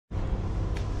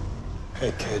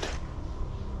Hey, kid.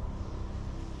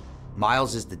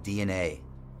 Miles is the DNA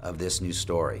of this new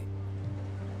story.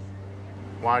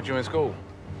 Why aren't you in school?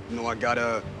 You know, I got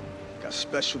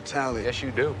special talent. Yes,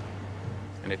 you do.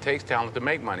 And it takes talent to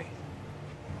make money.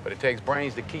 But it takes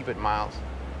brains to keep it, Miles.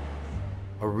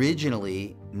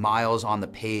 Originally, Miles on the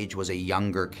page was a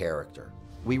younger character.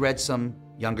 We read some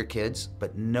younger kids,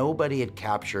 but nobody had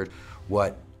captured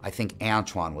what I think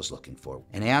Antoine was looking for.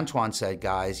 And Antoine said,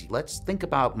 guys, let's think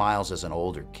about Miles as an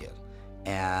older kid.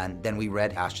 And then we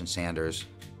read Ashton Sanders.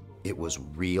 It was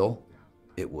real,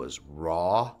 it was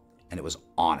raw, and it was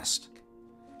honest.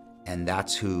 And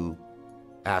that's who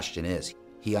Ashton is.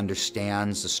 He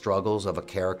understands the struggles of a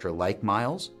character like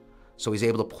Miles, so he's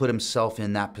able to put himself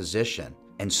in that position.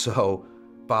 And so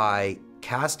by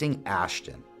casting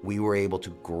Ashton, we were able to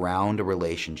ground a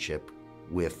relationship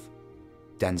with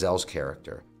Denzel's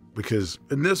character. Because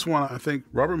in this one, I think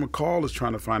Robert McCall is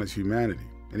trying to find his humanity,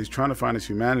 and he's trying to find his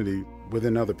humanity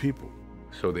within other people.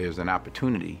 So there's an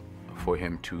opportunity for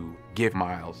him to give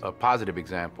Miles a positive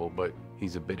example, but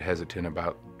he's a bit hesitant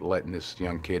about letting this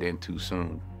young kid in too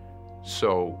soon.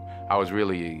 So I was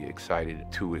really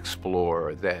excited to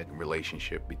explore that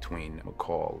relationship between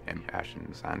McCall and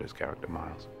Ashton Sanders' character,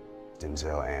 Miles.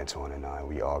 Denzel, Antoine, and I,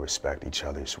 we all respect each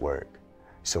other's work.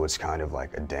 So it's kind of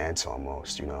like a dance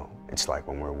almost, you know? It's like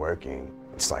when we're working,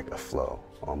 it's like a flow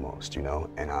almost, you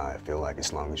know? And I feel like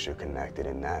as long as you're connected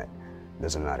in that, it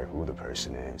doesn't matter who the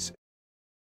person is.